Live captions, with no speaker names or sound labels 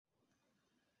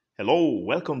Hello,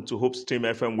 welcome to Hope Stream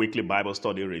FM Weekly Bible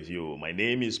Study Review. My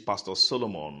name is Pastor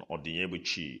Solomon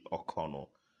Odinyebuchi Okono.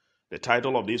 The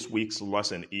title of this week's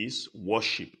lesson is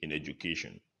Worship in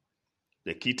Education.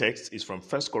 The key text is from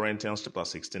 1 Corinthians chapter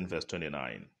 16, verse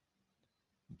 29.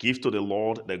 Give to the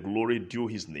Lord the glory due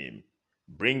his name.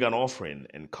 Bring an offering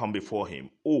and come before him.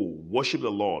 Oh, worship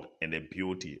the Lord in the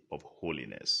beauty of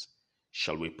holiness.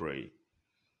 Shall we pray?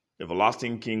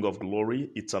 Everlasting King of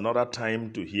glory, it's another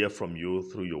time to hear from you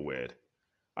through your word.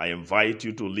 I invite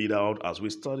you to lead out as we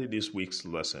study this week's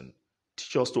lesson.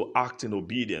 Teach us to act in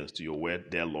obedience to your word,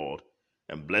 dear Lord,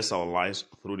 and bless our lives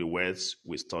through the words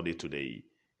we study today.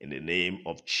 In the name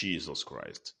of Jesus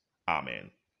Christ.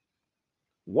 Amen.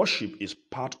 Worship is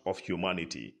part of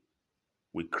humanity.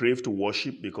 We crave to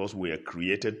worship because we are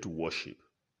created to worship.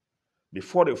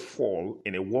 Before the fall,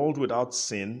 in a world without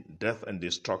sin, death, and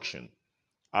destruction,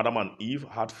 Adam and Eve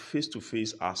had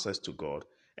face-to-face access to God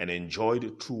and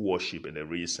enjoyed true worship in the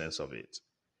real sense of it.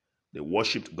 They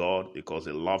worshipped God because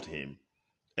they loved him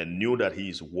and knew that he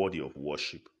is worthy of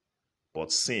worship.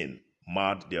 But sin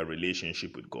marred their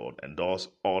relationship with God and thus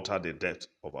altered the depth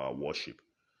of our worship.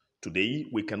 Today,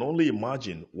 we can only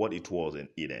imagine what it was in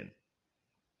Eden.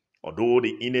 Although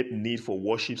the innate need for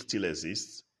worship still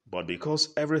exists, but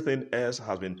because everything else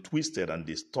has been twisted and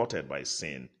distorted by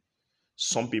sin,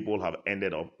 some people have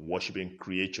ended up worshiping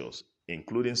creatures,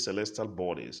 including celestial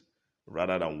bodies,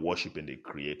 rather than worshiping the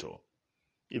Creator.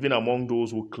 Even among those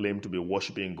who claim to be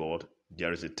worshiping God,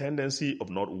 there is a tendency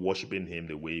of not worshiping him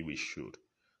the way we should.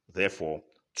 Therefore,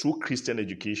 true Christian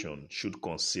education should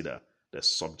consider the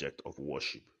subject of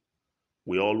worship.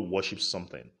 We all worship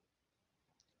something.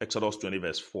 Exodus 20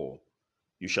 verse 4.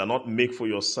 You shall not make for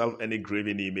yourself any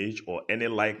graven image or any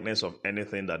likeness of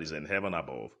anything that is in heaven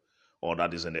above, or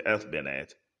that is in the earth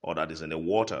beneath, or that is in the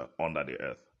water under the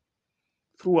earth.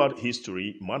 Throughout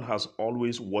history, man has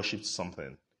always worshipped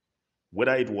something.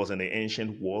 Whether it was in the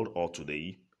ancient world or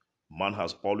today, man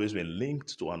has always been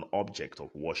linked to an object of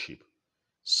worship.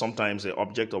 Sometimes the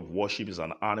object of worship is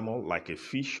an animal like a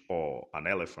fish or an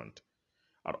elephant.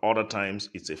 At other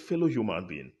times, it's a fellow human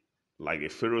being, like the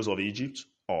pharaohs of Egypt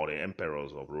or the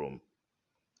emperors of Rome.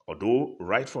 Although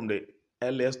right from the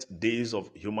earliest days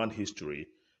of human history,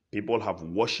 people have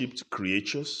worshipped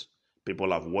creatures,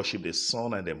 people have worshipped the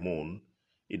sun and the moon,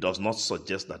 it does not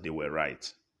suggest that they were right.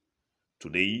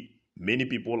 Today, many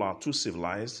people are too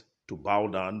civilized to bow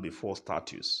down before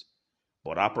statues,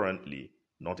 but apparently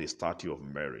not a statue of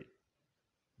Mary.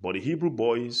 But the Hebrew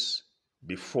boys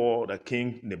before the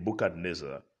king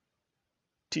Nebuchadnezzar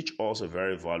teach us a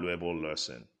very valuable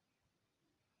lesson.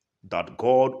 That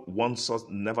God wants us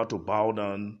never to bow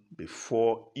down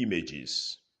before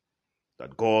images.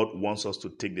 That God wants us to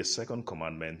take the second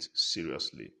commandment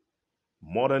seriously.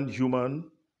 Modern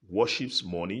human worships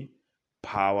money,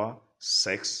 power,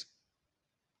 sex,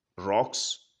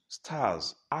 rocks,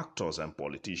 stars, actors, and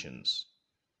politicians.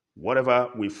 Whatever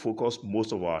we focus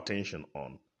most of our attention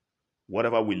on,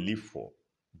 whatever we live for,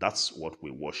 that's what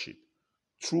we worship.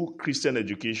 True Christian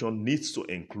education needs to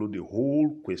include the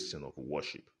whole question of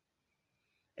worship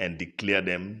and declare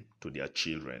them to their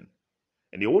children.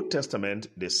 In the Old Testament,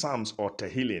 the Psalms or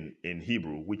Tehillim in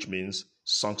Hebrew, which means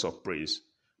songs of praise,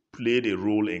 played a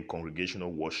role in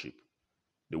congregational worship.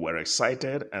 They were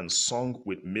recited and sung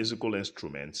with musical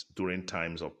instruments during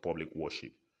times of public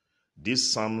worship.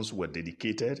 These psalms were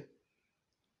dedicated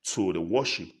to the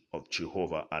worship of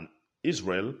Jehovah, and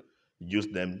Israel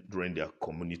used them during their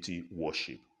community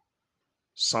worship.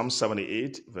 Psalm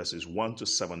 78 verses 1 to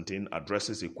 17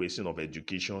 addresses the question of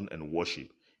education and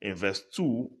worship. In verse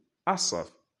 2, Asaph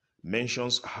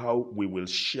mentions how we will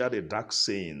share the dark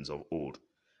sayings of old,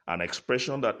 an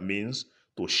expression that means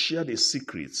to share the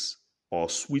secrets or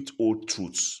sweet old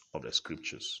truths of the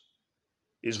scriptures.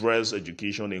 Israel's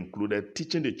education included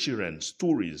teaching the children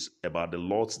stories about the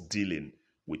Lord's dealing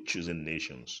with chosen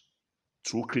nations.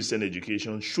 True Christian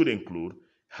education should include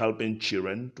helping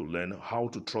children to learn how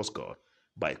to trust God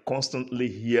by constantly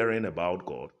hearing about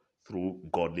God through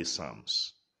godly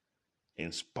psalms,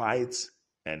 in spite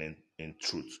and in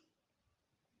truth.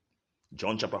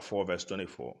 John chapter 4 verse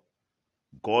 24.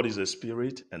 God is a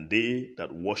spirit, and they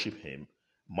that worship him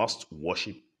must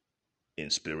worship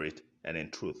in spirit and in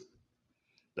truth.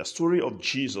 The story of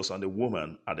Jesus and the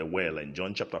woman at the well in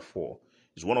John chapter 4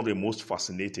 is one of the most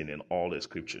fascinating in all the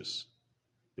scriptures.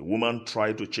 The woman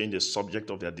tried to change the subject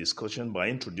of their discussion by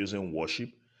introducing worship.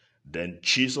 Then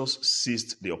Jesus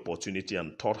seized the opportunity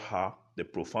and taught her the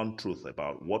profound truth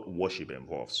about what worship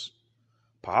involves.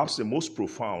 Perhaps the most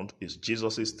profound is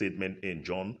Jesus' statement in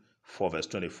John 4 verse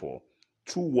 24.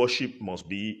 True worship must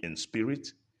be in spirit,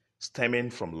 stemming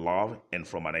from love and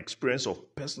from an experience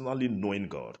of personally knowing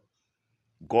God.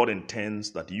 God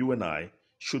intends that you and I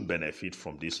should benefit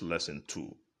from this lesson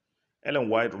too. Ellen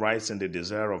White writes in The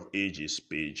Desire of Ages,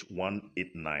 page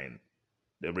 189,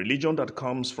 "The religion that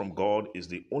comes from God is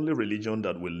the only religion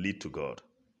that will lead to God.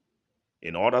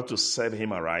 In order to serve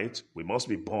Him aright, we must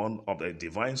be born of the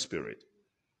divine Spirit.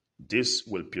 This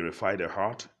will purify the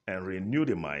heart and renew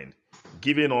the mind,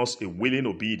 giving us a willing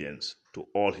obedience to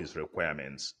all His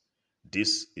requirements.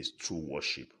 This is true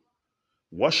worship.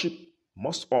 Worship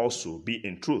must also be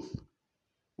in truth.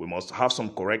 We must have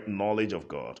some correct knowledge of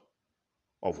God,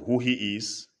 of who He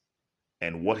is,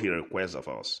 and what He requires of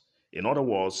us. In other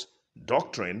words,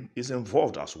 doctrine is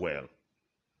involved as well.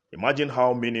 Imagine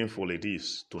how meaningful it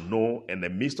is to know, in the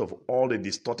midst of all the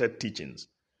distorted teachings,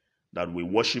 that we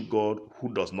worship God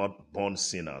who does not burn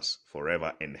sinners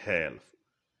forever in hell.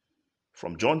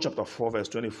 From John chapter 4 verse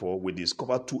 24, we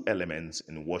discover two elements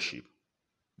in worship: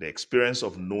 the experience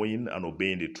of knowing and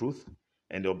obeying the truth,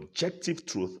 and the objective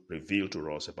truth revealed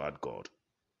to us about God.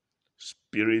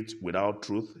 Spirit without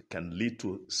truth can lead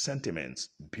to sentiments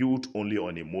built only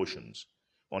on emotions.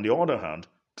 On the other hand,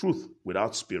 truth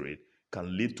without spirit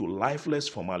can lead to lifeless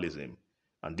formalism,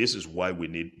 and this is why we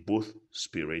need both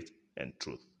spirit and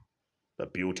truth. The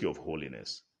beauty of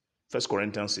holiness. 1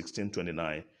 Corinthians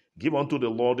 16:29, "Give unto the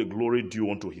Lord the glory due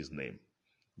unto His name.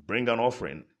 Bring an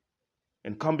offering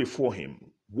and come before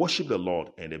Him. Worship the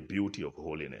Lord in the beauty of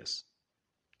holiness."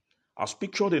 As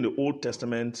pictured in the Old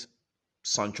Testament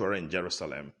sanctuary in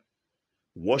Jerusalem,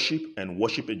 worship and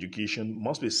worship education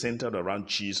must be centered around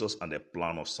Jesus and the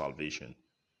plan of salvation.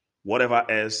 Whatever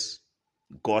else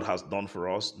God has done for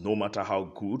us, no matter how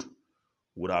good,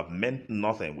 would have meant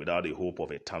nothing without the hope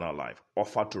of eternal life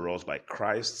offered to us by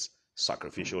Christ's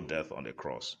sacrificial death on the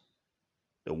cross.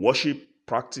 The worship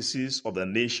practices of the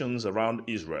nations around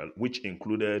Israel, which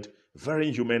included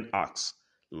very human acts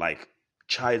like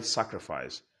child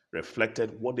sacrifice,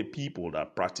 reflected what the people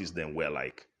that practiced them were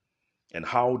like and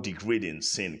how degrading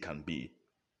sin can be.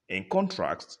 In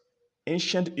contrast,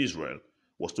 ancient Israel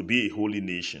was to be a holy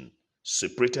nation,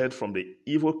 separated from the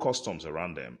evil customs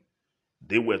around them.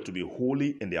 They were to be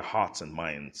holy in their hearts and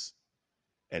minds,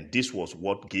 and this was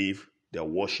what gave their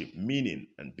worship meaning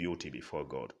and beauty before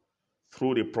God.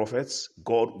 Through the prophets,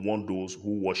 God warned those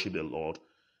who worship the Lord,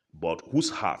 but whose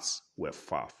hearts were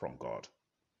far from God.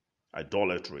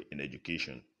 Idolatry in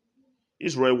education.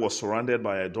 Israel was surrounded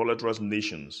by idolatrous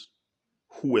nations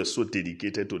who were so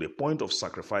dedicated to the point of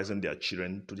sacrificing their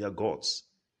children to their gods.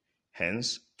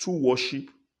 Hence, true worship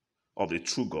of the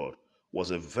true God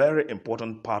was a very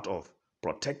important part of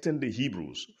protecting the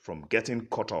Hebrews from getting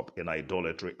caught up in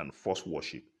idolatry and false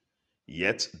worship.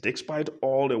 Yet, despite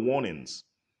all the warnings,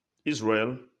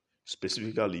 Israel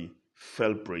specifically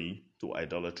fell prey to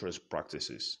idolatrous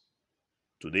practices.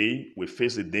 Today, we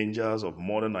face the dangers of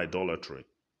modern idolatry.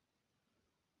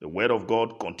 The Word of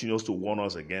God continues to warn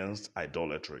us against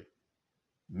idolatry.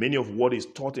 Many of what is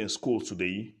taught in schools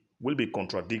today will be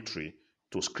contradictory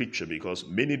to Scripture because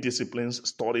many disciplines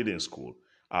studied in school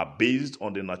are based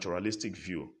on the naturalistic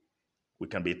view. We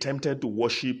can be tempted to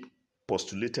worship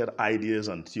postulated ideas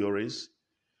and theories.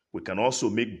 We can also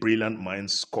make brilliant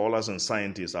minds, scholars, and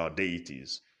scientists our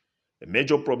deities. The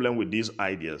major problem with these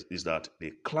ideas is that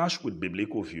they clash with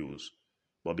biblical views,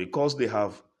 but because they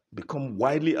have become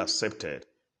widely accepted,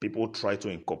 people try to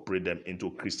incorporate them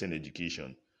into Christian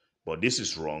education. But this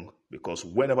is wrong because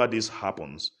whenever this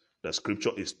happens, the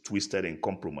scripture is twisted and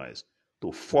compromised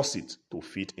to force it to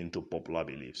fit into popular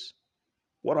beliefs.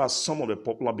 What are some of the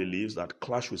popular beliefs that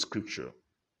clash with scripture?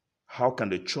 How can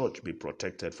the church be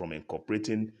protected from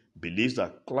incorporating beliefs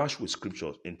that clash with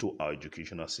scripture into our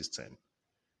educational system?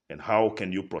 And how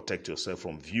can you protect yourself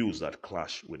from views that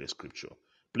clash with the scripture?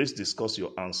 Please discuss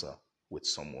your answer with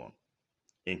someone.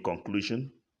 In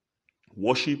conclusion,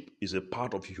 worship is a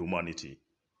part of humanity.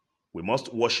 We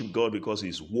must worship God because He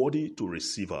is worthy to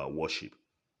receive our worship.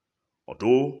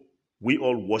 Although we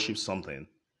all worship something,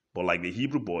 but like the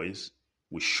Hebrew boys,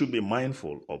 we should be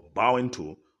mindful of bowing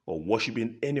to or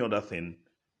worshiping any other thing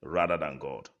rather than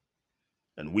God.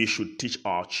 And we should teach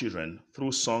our children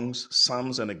through songs,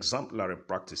 psalms, and exemplary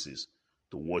practices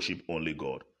to worship only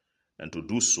God, and to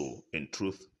do so in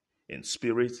truth, in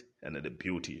spirit, and in the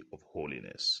beauty of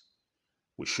holiness.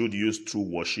 We should use true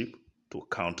worship to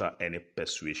counter any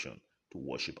persuasion to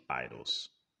worship idols.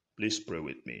 Please pray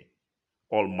with me.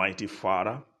 Almighty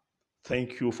Father,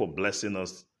 thank you for blessing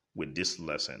us with this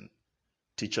lesson.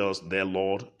 Teach us, dear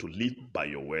Lord, to live by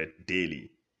your word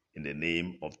daily in the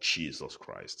name of Jesus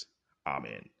Christ.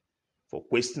 Amen. For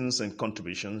questions and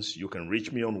contributions, you can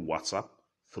reach me on WhatsApp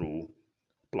through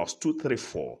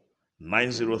 +234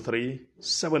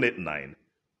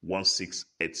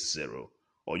 903-789-1680.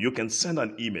 Or you can send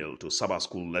an email to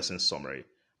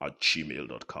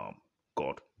sabbathschoollessonsummary@gmail.com.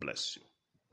 God bless you.